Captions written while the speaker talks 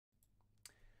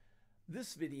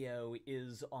This video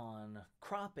is on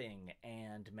cropping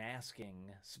and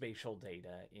masking spatial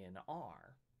data in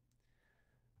R.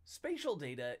 Spatial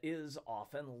data is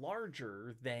often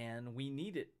larger than we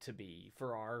need it to be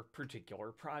for our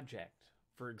particular project.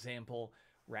 For example,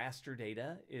 raster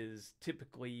data is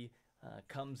typically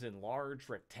comes in large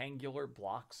rectangular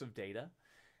blocks of data,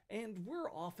 and we're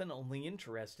often only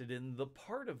interested in the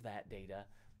part of that data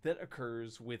that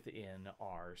occurs within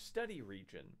our study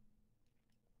region.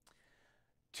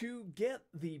 To get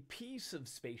the piece of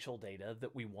spatial data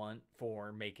that we want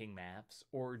for making maps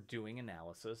or doing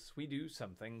analysis, we do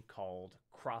something called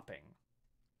cropping.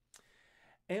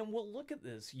 And we'll look at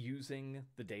this using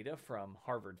the data from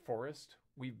Harvard Forest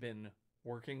we've been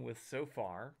working with so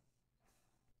far.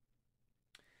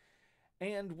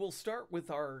 And we'll start with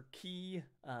our key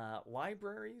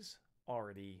libraries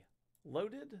already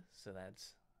loaded. So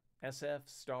that's SF,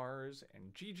 stars,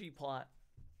 and ggplot.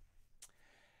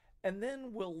 And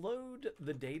then we'll load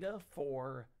the data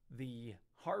for the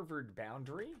Harvard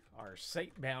boundary, our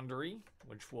site boundary,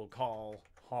 which we'll call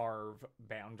harv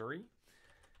boundary.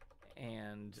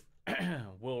 And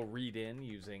we'll read in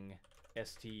using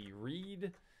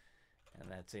stread,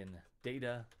 and that's in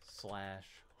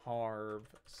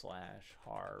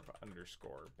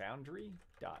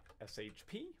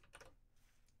data/harv/harv_boundary.shp.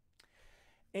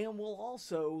 And we'll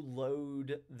also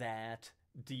load that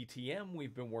DTM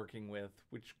we've been working with,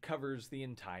 which covers the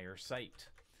entire site.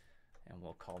 And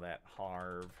we'll call that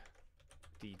harv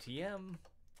DTM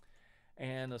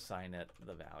and assign it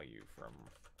the value from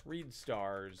read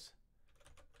stars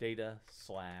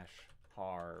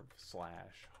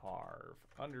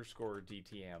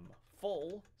data/harv/harv_DTM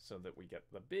full, so that we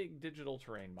get the big digital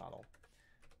terrain model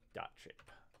dot shape.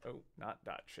 Oh, not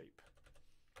dot shape.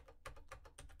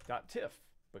 Dot TIFF,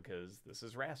 because this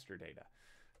is raster data,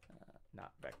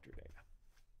 not vector data.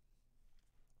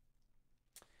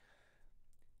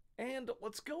 And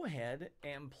let's go ahead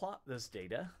and plot this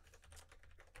data.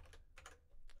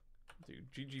 Do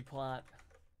ggplot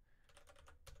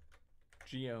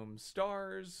geom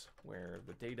stars, where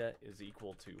the data is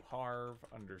equal to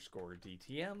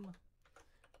harv_DTM,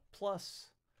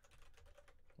 plus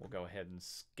we'll go ahead and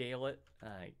scale it,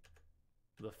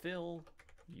 the fill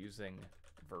using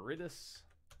Viridis.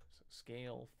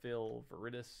 Scale fill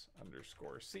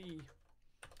Viridis_C,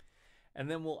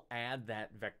 and then we'll add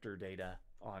that vector data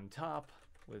on top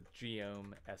with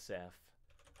geom sf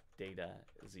data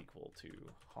is equal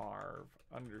to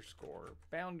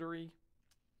harv_boundary,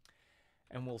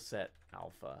 and we'll set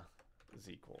alpha is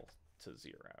equal to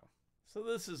 0. So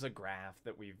this is a graph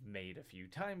that we've made a few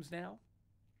times now,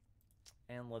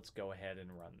 and let's go ahead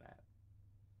and run that.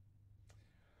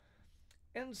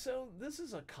 And so this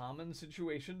is a common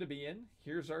situation to be in.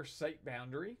 Here's our site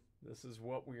boundary. This is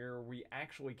where we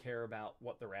actually care about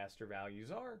what the raster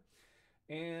values are.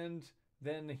 And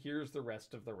then here's the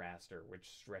rest of the raster,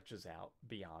 which stretches out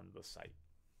beyond the site.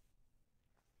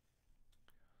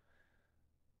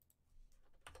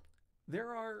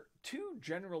 There are two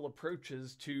general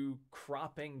approaches to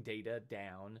cropping data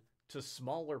down to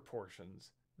smaller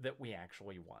portions that we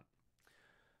actually want.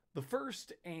 The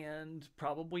first, and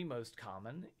probably most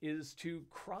common, is to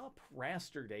crop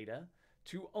raster data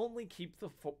to only keep the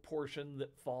portion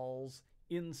that falls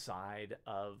inside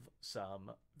of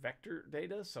some vector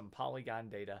data, some polygon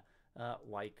data,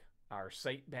 like our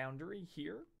site boundary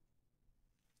here.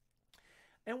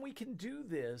 And we can do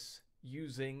this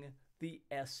using the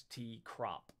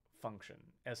stcrop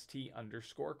function,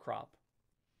 st_crop.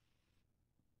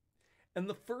 And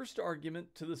the first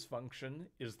argument to this function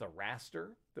is the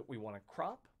raster that we want to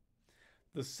crop.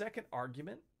 The second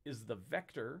argument is the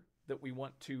vector that we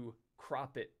want to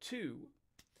crop it to.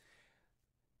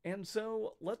 And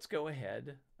so let's go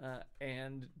ahead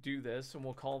and do this, and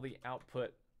we'll call the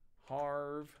output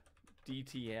harv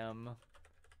DTM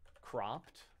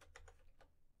cropped.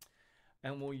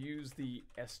 And we'll use the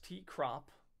stcrop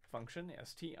function,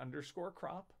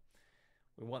 st_crop.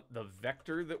 We want the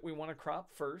vector that we want to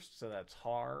crop first, so that's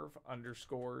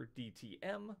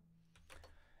harv_DTM,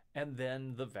 and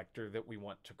then the vector that we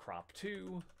want to crop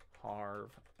to,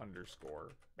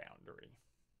 harv_boundary.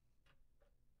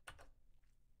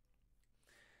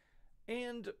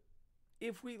 And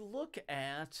if we look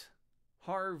at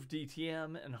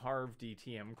harv_DTM and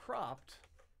harv_DTM cropped,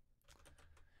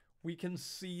 we can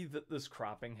see that this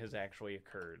cropping has actually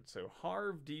occurred. So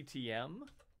harv_DTM,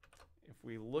 if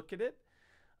we look at it,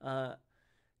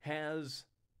 has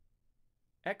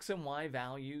X and Y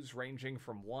values ranging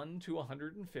from 1 to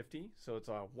 150. So it's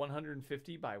a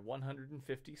 150 by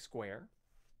 150 square.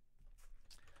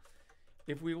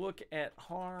 If we look at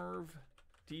harv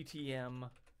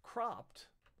DTM cropped,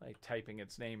 by typing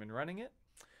its name and running it,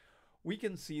 we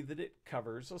can see that it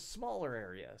covers a smaller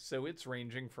area. So it's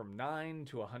ranging from 9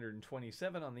 to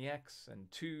 127 on the X and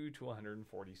 2 to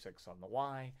 146 on the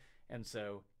Y. And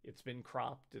so it's been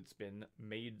cropped, it's been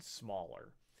made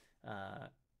smaller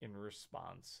in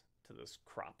response to this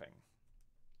cropping.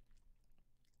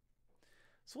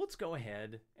 So let's go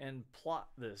ahead and plot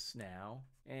this now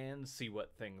and see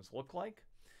what things look like.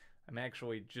 I'm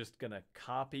actually just going to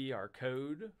copy our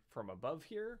code from above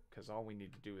here because all we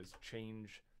need to do is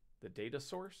change the data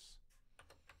source.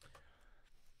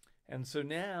 And so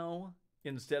now,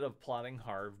 instead of plotting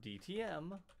harv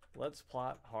DTM, let's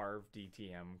plot harv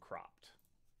DTM cropped.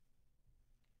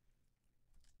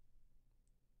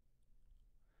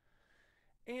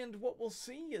 And what we'll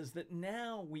see is that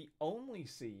now we only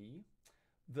see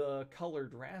the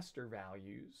colored raster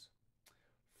values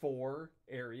for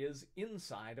areas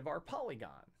inside of our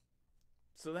polygon.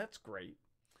 So that's great.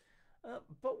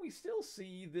 But we still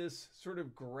see this sort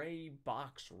of gray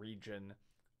box region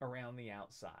around the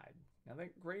outside. Now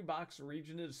that gray box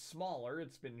region is smaller.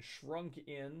 It's been shrunk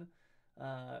in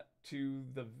to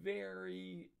the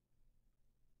very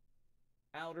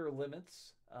outer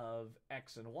limits of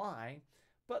X and Y,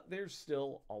 but there's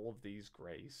still all of these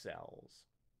gray cells.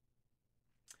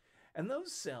 And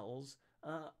those cells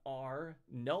are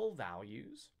null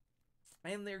values,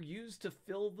 and they're used to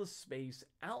fill the space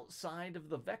outside of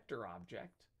the vector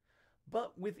object,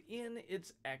 but within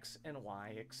its X and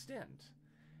Y extent.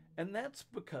 And that's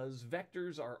because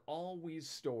vectors are always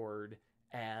stored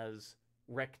as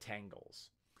rectangles.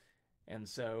 And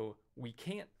so we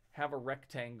can't have a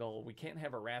rectangle, we can't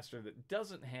have a raster that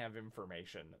doesn't have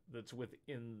information that's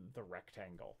within the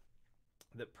rectangle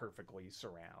that perfectly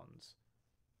surrounds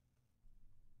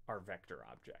our vector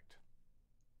object.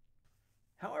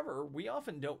 However, we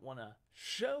often don't want to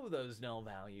show those null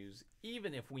values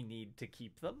even if we need to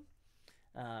keep them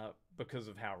because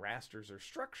of how rasters are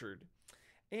structured.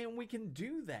 And we can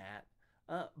do that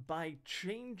by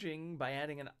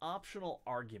adding an optional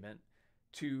argument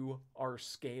to our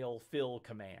scale fill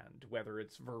command, whether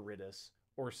it's Viridis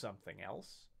or something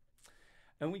else.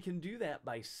 And we can do that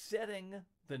by setting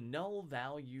the null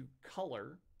value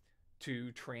color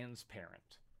to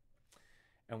transparent.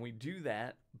 And we do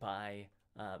that by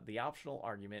the optional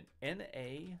argument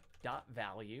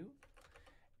na.value,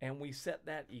 and we set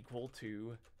that equal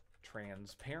to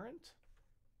transparent.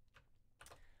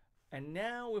 And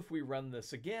now if we run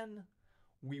this again,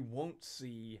 we won't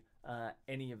see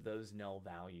any of those null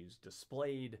values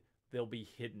displayed. They'll be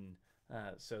hidden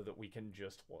so that we can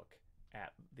just look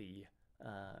at the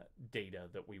data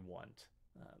that we want,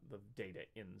 the data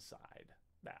inside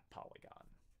that polygon.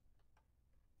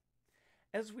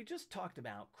 As we just talked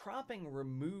about, cropping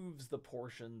removes the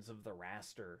portions of the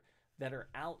raster that are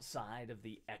outside of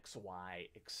the XY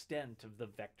extent of the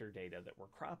vector data that we're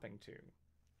cropping to.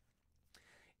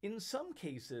 In some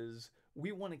cases,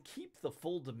 we want to keep the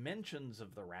full dimensions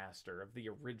of the raster, of the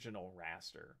original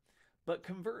raster, but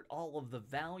convert all of the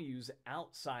values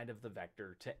outside of the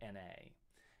vector to NA.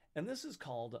 And this is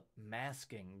called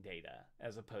masking data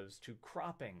as opposed to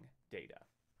cropping data.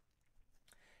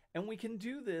 And we can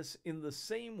do this in the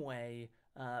same way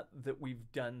that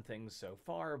we've done things so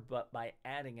far, but by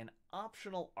adding an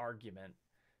optional argument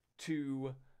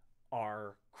to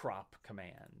our crop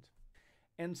command.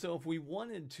 And so if we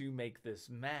wanted to make this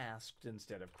masked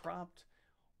instead of cropped,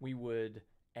 we would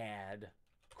add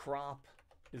crop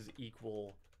is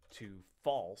equal to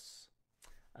false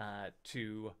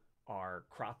to our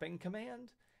cropping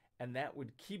command, and that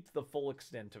would keep the full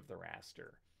extent of the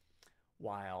raster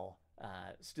while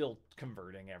still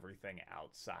converting everything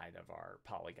outside of our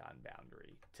polygon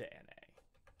boundary to NA.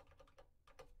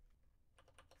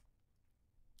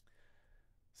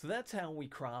 So that's how we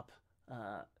crop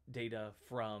data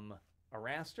from a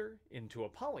raster into a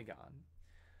polygon.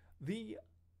 The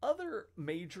other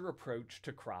major approach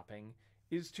to cropping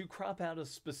is to crop out a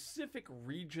specific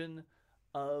region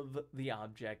of the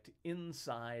object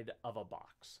inside of a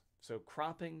box. So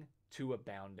cropping to a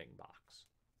bounding box.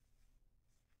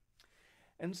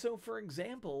 And so, for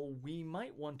example, we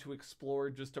might want to explore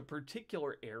just a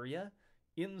particular area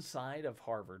inside of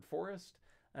Harvard Forest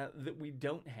that we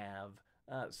don't have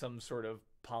some sort of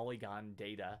polygon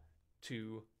data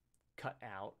to cut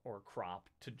out or crop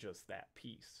to just that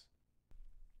piece.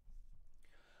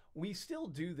 We still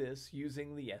do this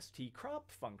using the stcrop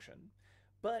function,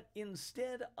 but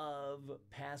instead of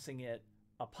passing it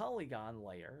a polygon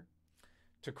layer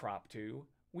to crop to,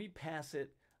 we pass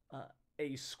it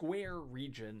a square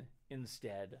region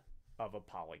instead of a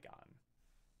polygon.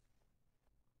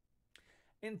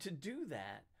 And to do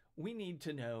that, we need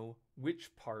to know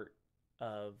which part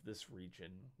of this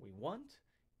region we want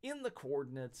in the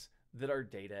coordinates that our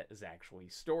data is actually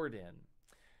stored in.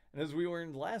 And as we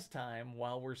learned last time,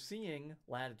 while we're seeing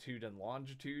latitude and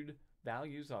longitude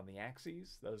values on the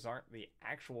axes, those aren't the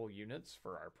actual units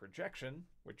for our projection,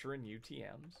 which are in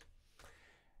UTMs.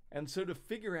 And so to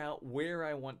figure out where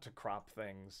I want to crop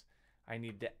things, I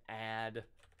need to add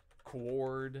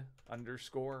coord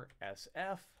underscore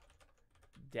SF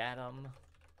datum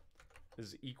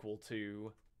is equal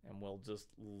to, and we'll just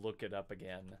look it up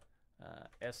again,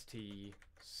 STCRS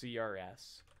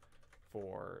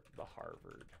for the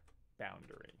Harvard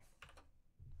boundary.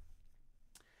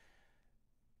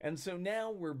 And so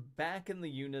now we're back in the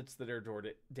units that our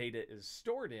data is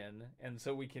stored in, and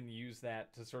so we can use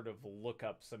that to sort of look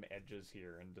up some edges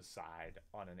here and decide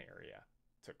on an area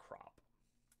to crop.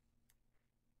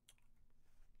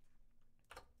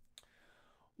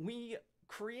 We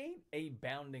create a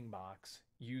bounding box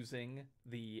using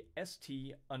the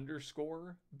st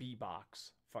underscore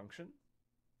bbox function.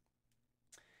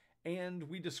 And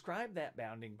we describe that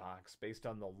bounding box based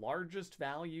on the largest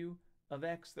value of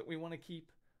x that we want to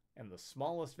keep, and the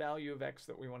smallest value of x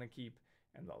that we want to keep,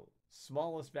 and the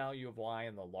smallest value of y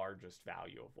and the largest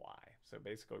value of y. So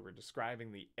basically we're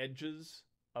describing the edges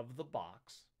of the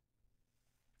box.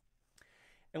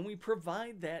 And we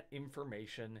provide that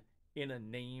information in a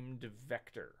named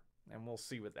vector. And we'll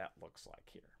see what that looks like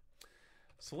here.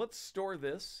 So let's store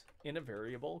this in a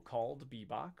variable called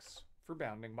bbox for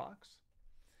bounding box.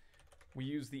 We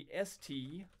use the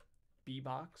st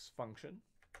bbox function.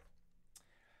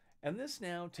 And this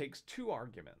now takes two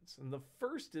arguments. And the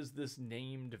first is this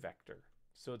named vector.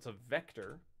 So it's a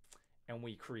vector, and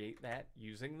we create that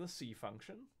using the c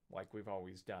function, like we've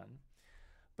always done.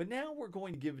 But now we're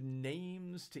going to give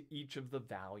names to each of the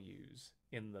values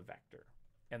in the vector.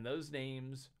 And those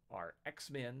names are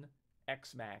xmin,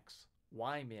 xmax,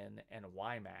 ymin, and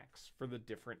ymax for the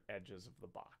different edges of the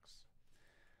box.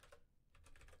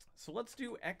 So let's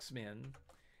do xmin,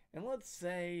 and let's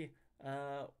say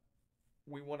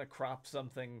we want to crop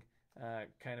something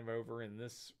kind of over in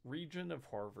this region of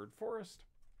Harvard Forest.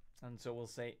 And so we'll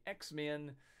say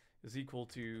xmin is equal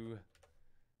to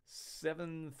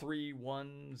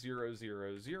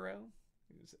 731000.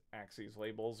 These axes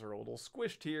labels are a little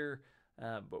squished here,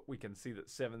 but we can see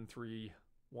that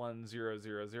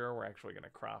 731000, we're actually going to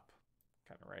crop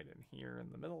kind of right in here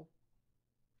in the middle.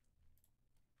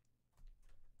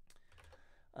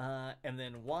 And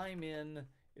then ymin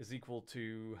is equal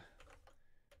to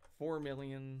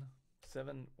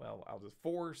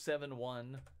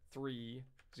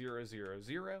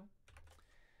 4,713,000.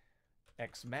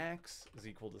 Xmax is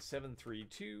equal to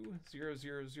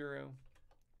 732,000,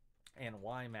 and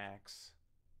Ymax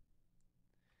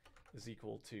is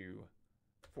equal to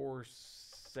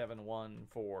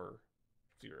 4,714,000.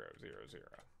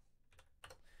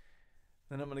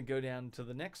 Then I'm going to go down to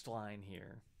the next line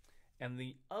here. And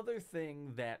the other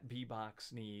thing that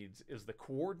bbox needs is the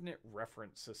coordinate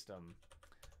reference system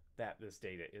that this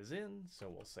data is in. So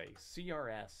we'll say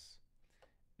CRS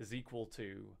is equal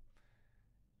to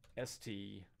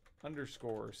ST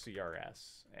underscore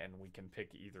CRS, and we can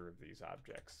pick either of these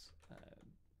objects,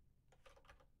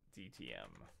 DTM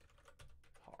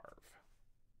harv.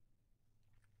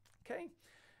 Okay,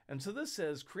 and so this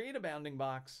says create a bounding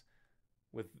box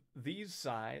with these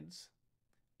sides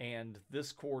and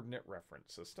this coordinate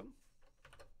reference system.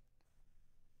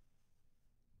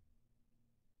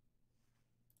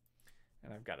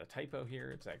 And I've got a typo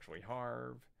here. It's actually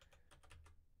harv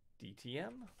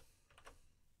DTM.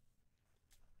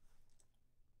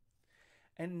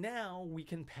 And now we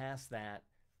can pass that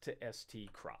to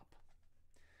stcrop.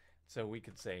 So we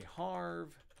could say harv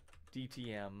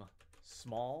DTM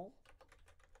small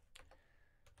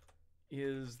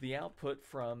is the output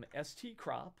from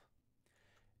stcrop.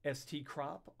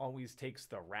 stcrop always takes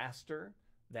the raster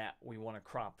that we want to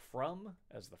crop from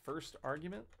as the first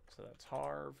argument. So that's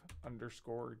harv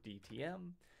underscore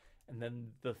DTM. And then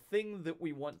the thing that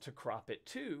we want to crop it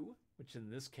to, which in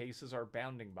this case is our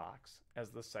bounding box,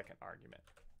 as the second argument.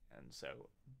 And so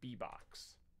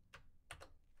bbox.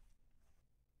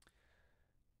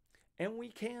 And we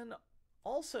can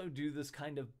also do this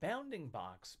kind of bounding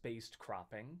box based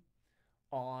cropping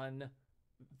on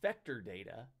vector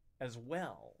data as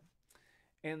well.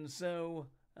 And so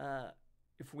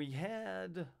if we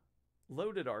had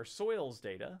loaded our soils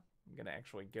data, I'm going to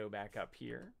actually go back up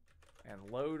here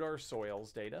and load our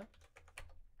soils data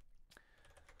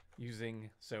using,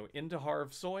 so into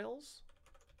harv soils,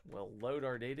 we'll load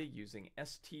our data using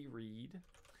stread,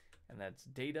 and that's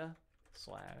data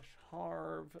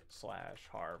 /harv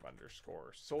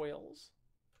underscore soils.shp.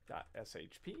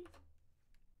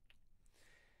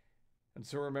 And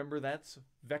so remember, that's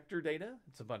vector data.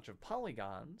 It's a bunch of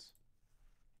polygons.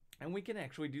 And we can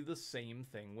actually do the same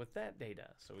thing with that data.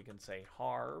 So we can say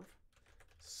harv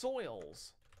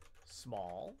soils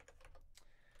small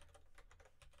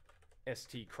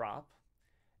st crop.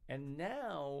 And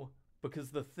now,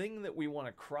 because the thing that we want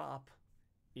to crop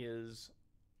is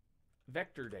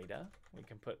vector data, we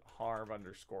can put harv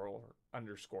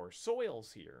underscore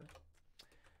soils here,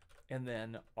 and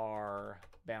then our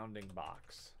bounding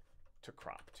box to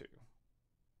crop to.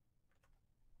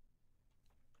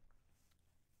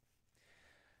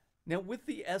 Now with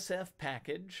the SF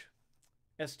package,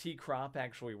 stcrop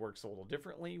actually works a little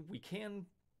differently. We can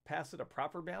pass it a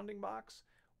proper bounding box.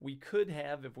 We could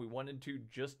have, if we wanted to,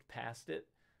 just passed it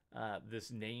this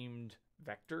named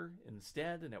vector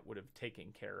instead, and it would have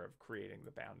taken care of creating the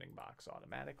bounding box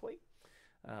automatically.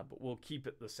 But we'll keep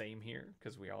it the same here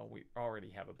because we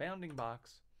already have a bounding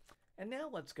box. And now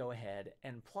let's go ahead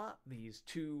and plot these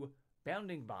two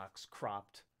bounding box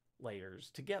cropped layers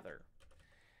together.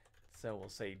 So we'll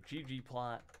say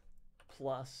ggplot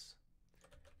plus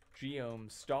geom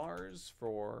stars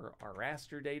for our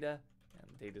raster data,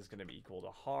 and data is going to be equal to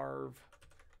harv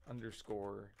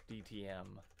underscore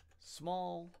dtm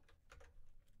small.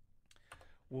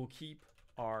 We'll keep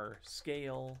our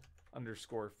scale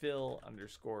underscore fill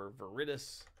underscore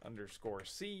viridis underscore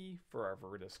c for our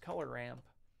viridis color ramp.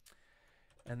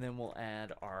 And then we'll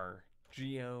add our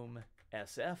geom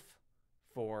sf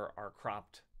for our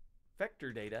cropped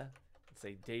vector data.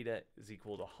 Say data is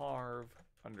equal to harv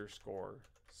underscore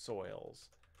soils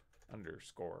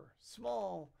underscore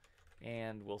small,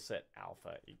 and we'll set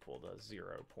alpha equal to 0.5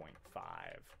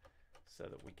 so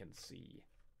that we can see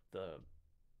the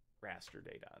raster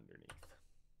data underneath.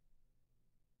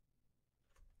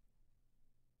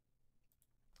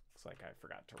 Looks like I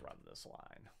forgot to run this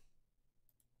line.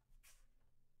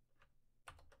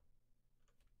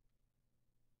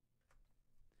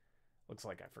 Looks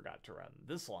like I forgot to run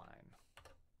this line.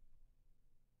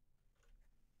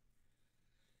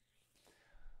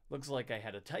 Looks like I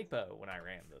had a typo when I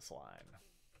ran this line.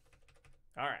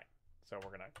 All right, so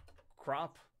we're gonna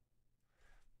crop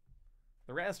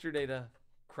the raster data,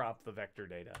 crop the vector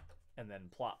data, and then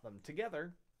plot them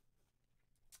together.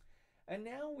 And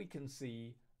now we can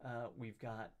see we've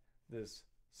got this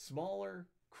smaller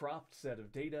cropped set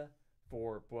of data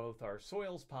for both our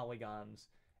soils polygons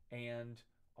and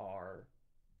our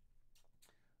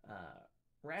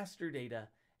raster data,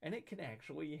 and it can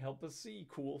actually help us see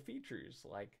cool features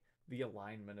like the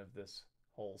alignment of this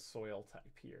whole soil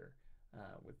type here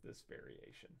with this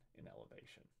variation in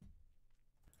elevation.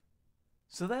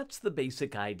 So that's the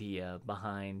basic idea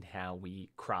behind how we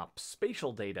crop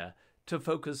spatial data to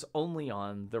focus only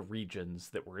on the regions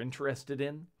that we're interested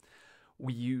in.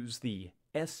 We use the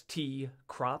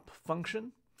stcrop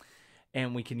function,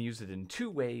 and we can use it in two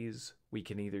ways. We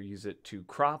can either use it to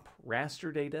crop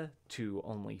raster data to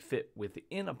only fit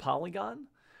within a polygon,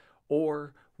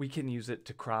 or we can use it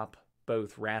to crop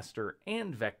both raster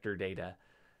and vector data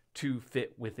to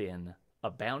fit within a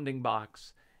bounding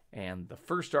box. And the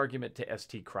first argument to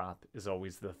stcrop is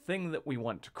always the thing that we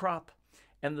want to crop,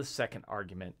 and the second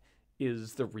argument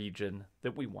is the region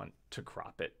that we want to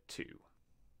crop it to.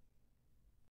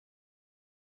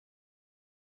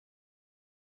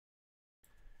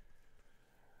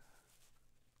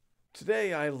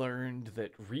 Today I learned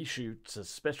that reshoots,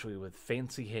 especially with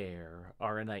fancy hair,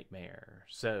 are a nightmare.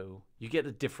 So you get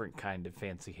a different kind of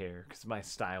fancy hair because my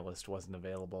stylist wasn't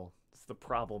available. It's the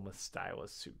problem with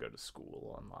stylists who go to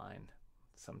school online.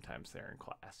 Sometimes they're in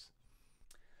class.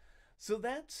 So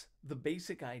that's the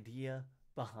basic idea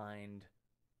behind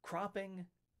cropping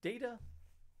data